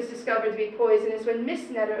pitui was discovered to be poisonous when mist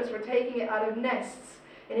netters were taking it out of nests,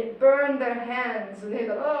 and it burned their hands, and they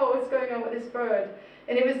thought, oh, what's going on with this bird?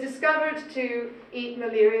 And it was discovered to eat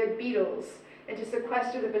malaria beetles and to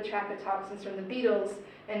sequester the batrachotoxins from the beetles,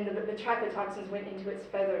 and the batrachotoxins went into its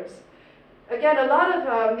feathers. Again, a lot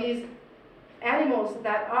of these animals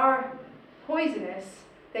that are poisonous,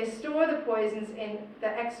 they store the poisons in the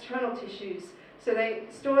external tissues. So they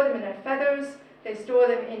store them in their feathers, they store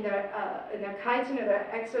them in their chitin or their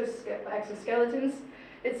exoskeletons.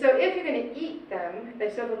 And so if you're going to eat them,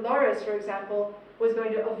 so the loris, for example, was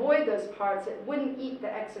going to avoid those parts. It wouldn't eat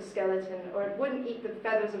the exoskeleton, or it wouldn't eat the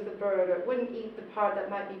feathers of the bird, or it wouldn't eat the part that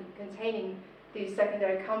might be containing these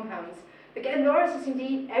secondary compounds. Again, lorises seem to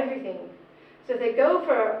eat everything. So if they go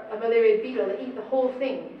for a malaria beetle, they eat the whole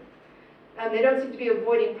thing. And they don't seem to be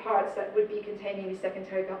avoiding parts that would be containing these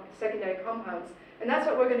secondary compounds. And that's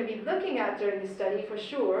what we're going to be looking at during the study for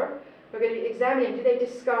sure. We're going to be examining, do they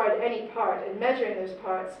discard any part, and measuring those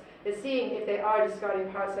parts, and seeing if they are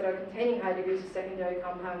discarding parts that are containing high degrees of secondary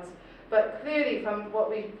compounds. But clearly from what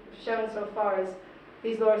we've shown so far is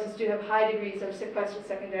these lorises do have high degrees of sequestered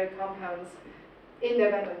secondary compounds in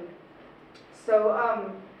their venom.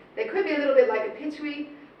 So they could be a little bit like a pitui.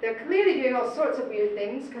 They're clearly doing all sorts of weird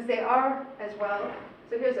things, because they are as well.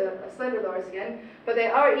 So here's a slender loris again. But they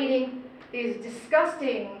are eating these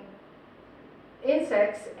disgusting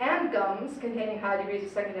insects and gums containing high degrees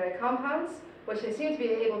of secondary compounds, which they seem to be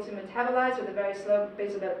able to metabolize with a very slow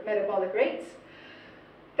metabolic rates.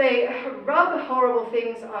 They rub horrible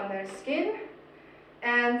things on their skin,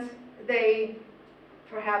 and they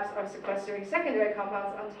perhaps are sequestering secondary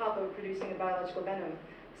compounds on top of producing a biological venom.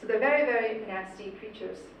 So they're very, very nasty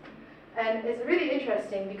creatures. And it's really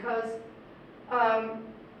interesting because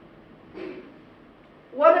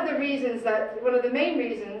one of the main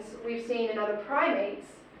reasons we've seen in other primates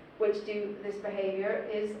which do this behavior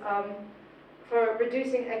is for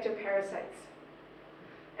reducing ectoparasites.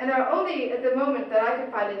 And there are only, at the moment that I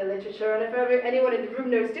can find in the literature, and if anyone in the room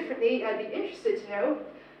knows differently, I'd be interested to know,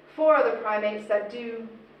 4 other primates that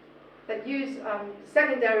use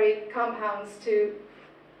secondary compounds to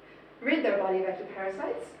rid their body of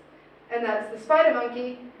ectoparasites. And that's the spider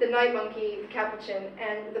monkey, the night monkey, the capuchin,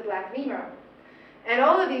 and the black lemur. And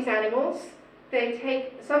all of these animals, they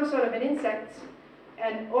take some sort of an insect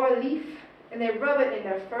or a leaf, and they rub it in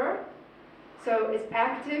their fur. So it's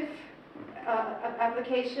active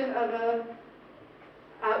application of an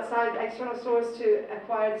outside external source to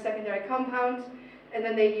acquire the secondary compound, and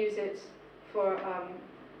then they use it for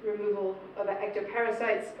removal of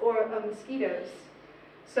ectoparasites or of mosquitoes.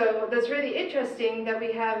 So that's really interesting that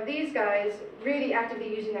we have these guys really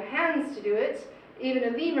actively using their hands to do it, even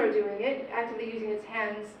a lemur doing it, actively using its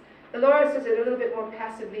hands. The loris does it a little bit more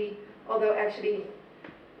passively, although actually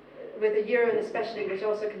with the urine especially, which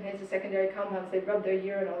also contains the secondary compounds, they rub their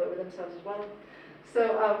urine all over themselves as well.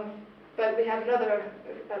 So, but we have another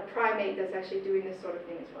primate that's actually doing this sort of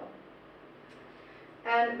thing as well.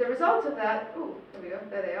 And the result of that, there we go,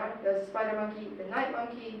 there they are. There's the spider monkey, the night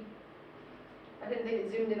monkey. I didn't think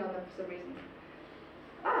it zoomed in on them for some reason.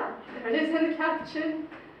 There it is, and the capuchin,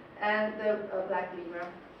 and the black lemur.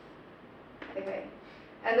 Okay.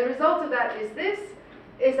 And the result of that is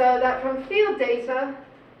that from field data,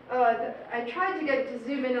 I tried to get it to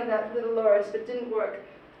zoom in on that little loris, but it didn't work.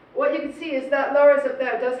 What you can see is that loris up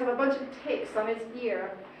there does have a bunch of ticks on its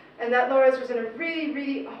ear, and that loris was in a really,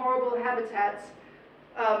 really horrible habitat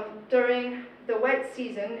during the wet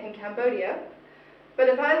season in Cambodia. But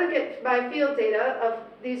if I look at my field data of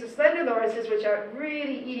these slender lorises, which are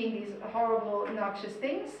really eating these horrible, noxious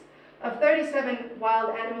things, of 37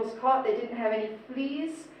 wild animals caught, they didn't have any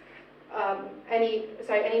fleas,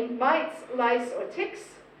 any mites, lice, or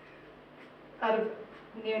ticks out of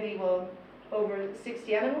nearly, over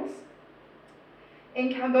 60 animals.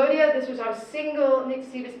 In Cambodia, this was our single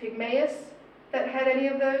Nycticebus pygmaeus that had any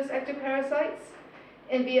of those ectoparasites.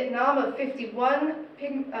 In Vietnam, of 51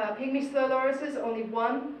 pygmy slow lorises, only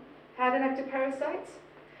 1 had an ectoparasite.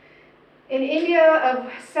 In India,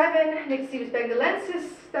 of 7 Nycticebus bengalensis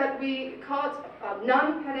that we caught,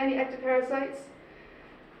 none had any ectoparasites.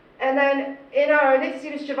 And then in our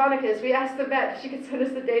Nycticebus javanicus, we asked the vet if she could send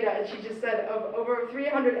us the data, and she just said of over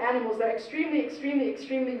 300 animals that are extremely, extremely,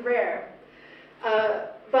 extremely rare.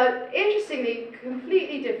 But interestingly,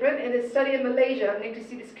 completely different in this study in Malaysia,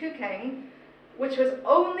 Nycticebus kukang, which was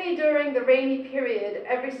only during the rainy period,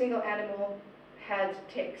 every single animal had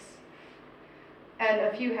ticks. And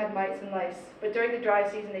a few had mites and lice. But during the dry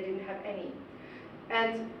season, they didn't have any.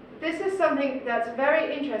 And this is something that's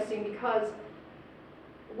very interesting because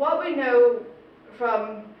what we know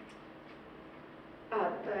from... I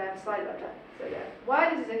have a slide left. So yeah, why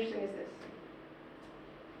this is interesting is this.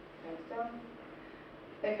 Next down.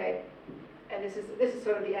 Okay, and this is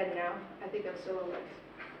sort of the end now. I think I'm still all right.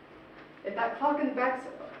 If that clock in the back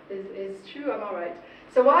is true, I'm all right.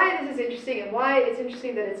 So why this is interesting, and why it's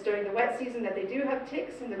interesting that it's during the wet season that they do have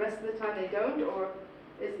ticks and the rest of the time they don't, or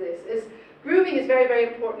is grooming is very,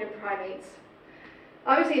 very important in primates.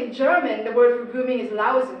 Obviously in German, the word for grooming is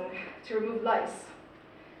lausen, to remove lice.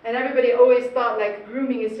 And everybody always thought like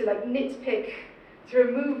grooming is to like nitpick, to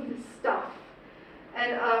remove the stuff.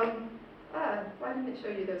 And why didn't it show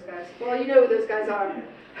you those guys? Well, you know who those guys are.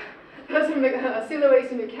 Those are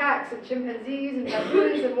Coeloacean macaques and chimpanzees and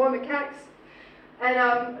baboons and more macaques. And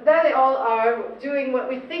there they all are doing what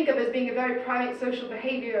we think of as being a very primate social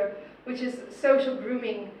behavior, which is social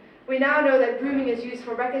grooming. We now know that grooming is used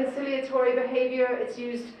for reconciliatory behavior, it's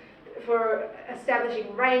used for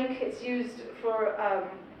establishing rank, it's used for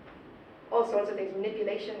all sorts of things,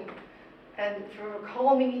 manipulation, and for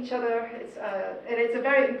calming each other. And it's a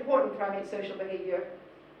very important primate social behavior.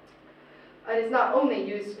 And it's not only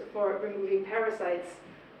used for removing parasites,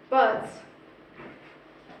 but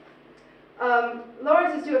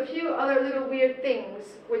lorises do a few other little weird things,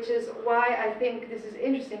 which is why I think this is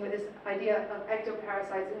interesting with this idea of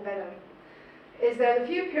ectoparasites in venom, is there are a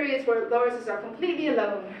few periods where lorises are completely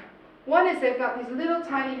alone. One is they've got these little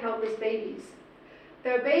tiny helpless babies.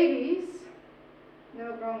 Their babies,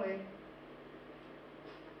 no, wrong way,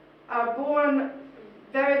 are born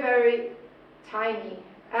very, very tiny.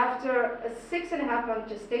 After a 6.5-month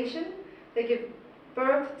gestation, they give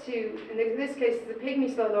birth to, in this case, the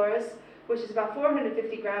pygmy slow loris, which is about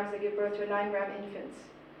 450 grams. They give birth to a 9-gram infant.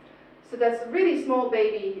 So that's a really small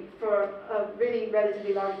baby for a really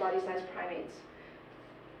relatively large body-sized primate.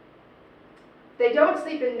 They don't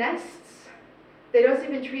sleep in nests. They don't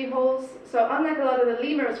sleep in tree holes. So unlike a lot of the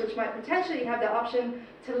lemurs, which might potentially have the option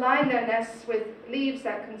to line their nests with leaves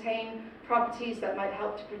that contain properties that might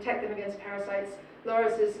help to protect them against parasites,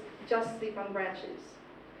 lorises just sleep on branches.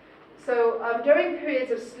 So during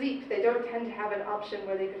periods of sleep, they don't tend to have an option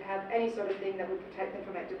where they could have any sort of thing that would protect them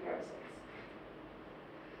from ectoparasites.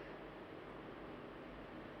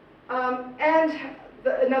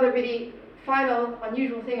 Another really final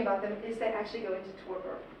unusual thing about them is they actually go into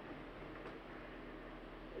torpor.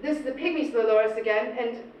 This is the pygmy slow loris again,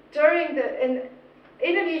 and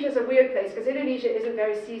Indonesia is a weird place because Indonesia isn't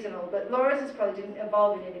very seasonal, but lorises probably didn't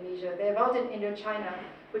evolve in Indonesia. They evolved in Indochina,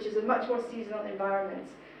 which is a much more seasonal environment.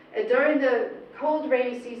 During the cold,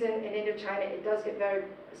 rainy season in Indochina, it does get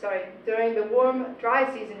during the warm,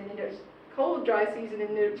 dry season in cold, dry season in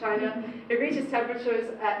Indochina, it reaches temperatures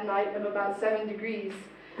at night of about 7 degrees.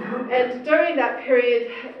 And during that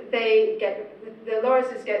period, the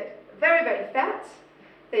lorises get very, very fat.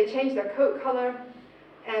 They change their coat color,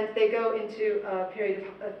 and they go into a period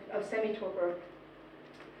of semi-torpor.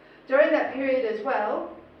 During that period as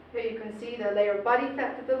well, here you can see the layer of body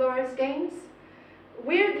fat that the loris gains.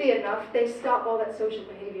 Weirdly enough, they stop all that social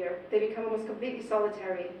behavior. They become almost completely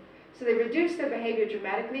solitary. So they reduce their behavior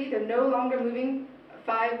dramatically. They're no longer moving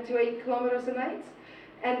 5 to 8 kilometers a night,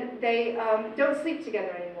 and they don't sleep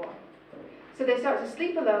together anymore. So they start to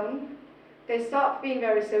sleep alone, they stop being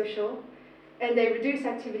very social, and they reduce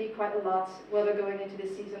activity quite a lot while they're going into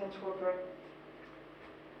this seasonal torpor.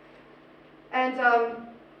 And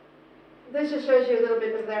this just shows you a little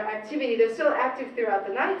bit of their activity. They're still active throughout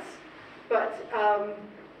the night, but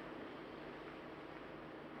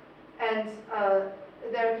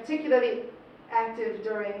they're particularly active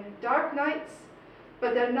during dark nights,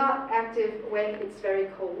 but they're not active when it's very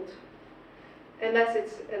cold, unless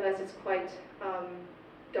it's quite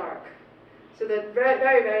dark. So they're very,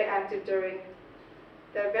 very, very active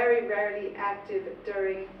they're very rarely active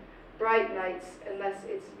during bright nights unless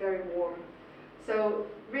it's very warm. So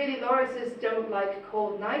really, lorises don't like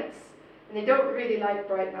cold nights, and they don't really like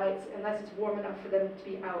bright nights unless it's warm enough for them to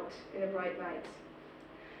be out in a bright night.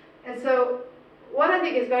 And so what I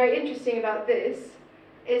think is very interesting about this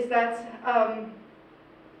is that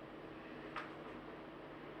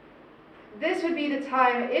this would be the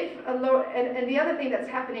time if and the other thing that's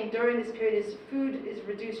happening during this period is food is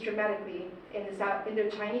reduced dramatically in the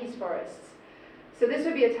Indo-Chinese forests. So this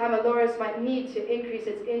would be a time a loris might need to increase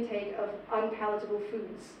its intake of unpalatable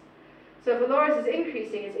foods. So if a loris is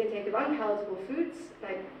increasing its intake of unpalatable foods,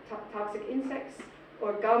 like toxic insects,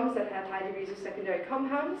 or gums that have high degrees of secondary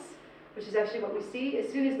compounds, which is actually what we see,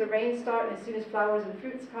 as soon as the rains start and as soon as flowers and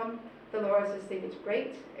fruits come, the lorises think it's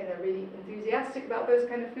great, and they're really enthusiastic about those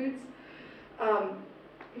kind of foods.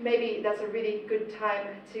 Maybe that's a really good time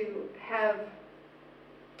to have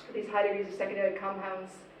these high degrees of secondary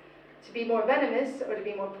compounds to be more venomous or to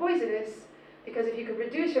be more poisonous, because if you could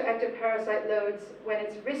reduce your ectoparasite loads when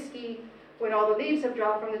it's risky, when all the leaves have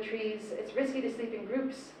dropped from the trees, it's risky to sleep in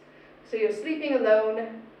groups. So you're sleeping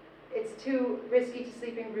alone, it's too risky to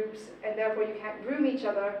sleep in groups, and therefore you can't groom each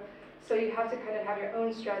other, so you have to kind of have your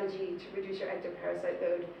own strategy to reduce your ectoparasite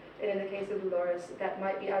load. And in the case of the loris, that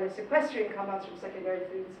might be either sequestering compounds from secondary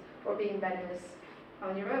foods or being venomous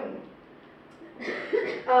on your own.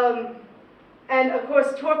 And of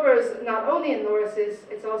course, torpor is not only in lorises,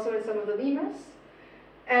 it's also in some of the lemurs.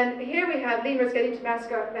 And here we have lemurs getting to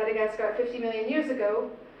Madagascar 50 million years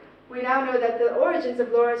ago. We now know that the origins of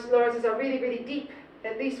lorises are really, really deep,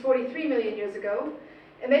 at least 43 million years ago.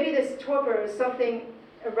 And maybe this torpor is something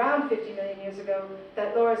around 50 million years ago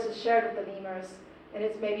that lorises shared with the lemurs. And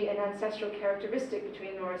it's maybe an ancestral characteristic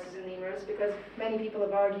between lorises and lemurs, because many people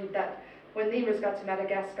have argued that when lemurs got to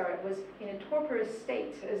Madagascar, it was in a torporous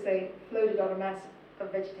state as they floated on a mass of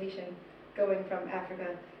vegetation going from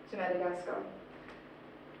Africa to Madagascar.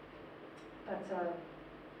 But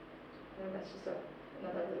that's just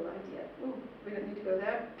another little idea. Ooh, we don't need to go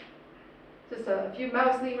there. Just a few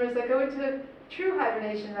mouse lemurs that go into true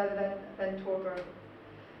hibernation rather than torpor.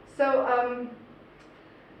 So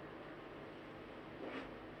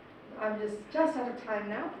I'm just out of time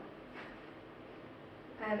now.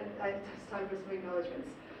 And it's time for some acknowledgements.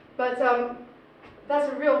 But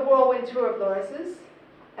that's a real whirlwind tour of lorises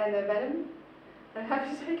and their venom. I'm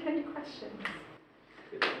happy to take any questions.